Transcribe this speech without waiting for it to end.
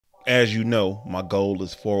as you know, my goal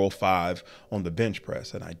is 405 on the bench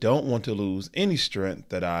press, and I don't want to lose any strength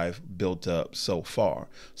that I've built up so far.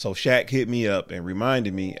 So Shaq hit me up and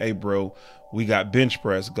reminded me, hey bro, we got bench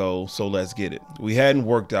press goals, so let's get it. We hadn't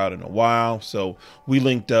worked out in a while, so we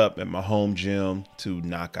linked up at my home gym to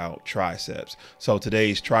knock out triceps. So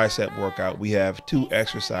today's tricep workout, we have 2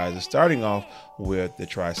 exercises, starting off with the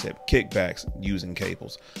tricep kickbacks using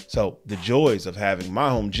cables. So the joys of having my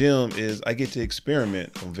home gym is I get to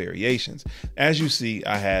experiment on variations. As you see,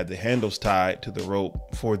 I had the handles tied to the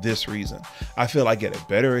rope for this reason. I feel I get a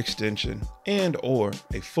better extension and or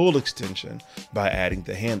a full extension by adding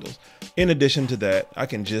the handles. In addition to that, I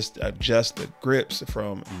can just adjust the grips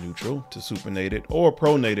from neutral to supinated or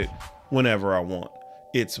pronated whenever I want.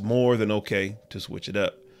 It's more than okay to switch it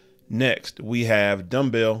up. Next, we have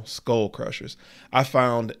dumbbell skull crushers. I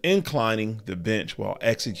found inclining the bench while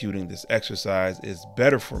executing this exercise is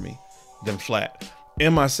better for me than flat.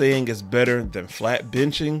 Am I saying it's better than flat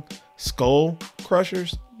benching skull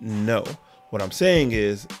crushers? No. What I'm saying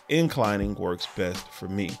is inclining works best for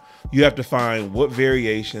me. You have to find what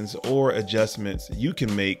variations or adjustments you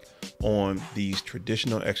can make on these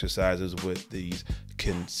traditional exercises with these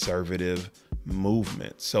conservative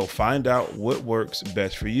movements. So find out what works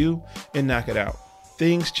best for you and knock it out.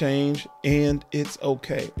 Things change and it's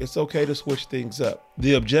okay. It's okay to switch things up.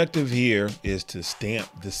 The objective here is to stamp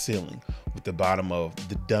the ceiling with the bottom of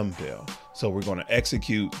the dumbbell. So we're going to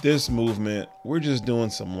execute this movement. We're just doing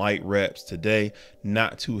some light reps today,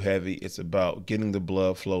 not too heavy. It's about getting the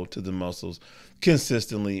blood flow to the muscles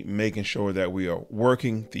consistently, making sure that we are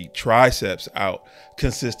working the triceps out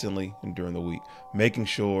consistently during the week, making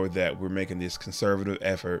sure that we're making this conservative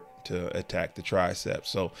effort to attack the triceps.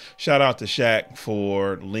 So shout out to Shaq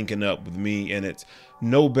for linking up with me, and it's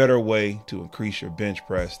no better way to increase your bench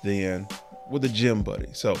press than with a gym buddy.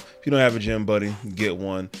 So if you don't have a gym buddy, get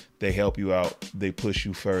one. They help you out. They push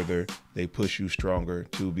you further. They push you stronger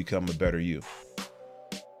to become a better you.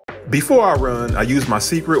 Before I run, I use my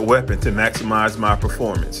secret weapon to maximize my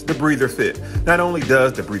performance, the Breather Fit. Not only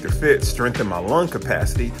does the Breather Fit strengthen my lung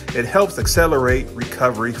capacity, it helps accelerate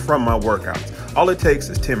recovery from my workouts. All it takes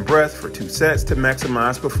is 10 breaths for 2 sets to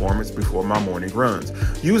maximize performance before my morning runs.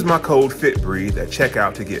 Use my code FITBREATHE at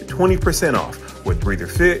checkout to get 20% off. With Breather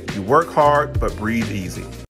Fit, you work hard, but breathe easy.